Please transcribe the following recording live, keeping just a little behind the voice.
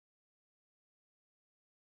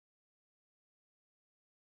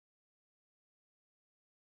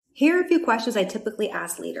Here are a few questions I typically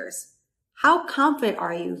ask leaders. How confident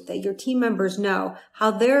are you that your team members know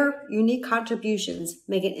how their unique contributions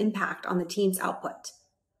make an impact on the team's output?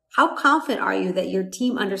 How confident are you that your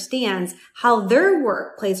team understands how their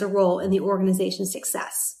work plays a role in the organization's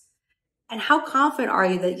success? And how confident are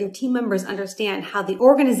you that your team members understand how the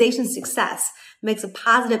organization's success makes a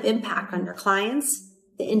positive impact on your clients,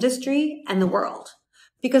 the industry, and the world?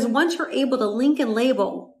 Because once you're able to link and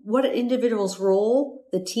label what an individual's role,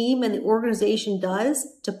 the team, and the organization does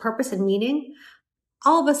to purpose and meaning,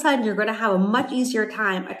 all of a sudden you're going to have a much easier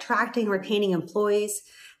time attracting and retaining employees,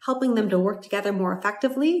 helping them to work together more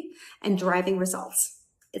effectively, and driving results.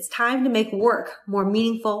 It's time to make work more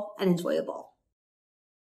meaningful and enjoyable.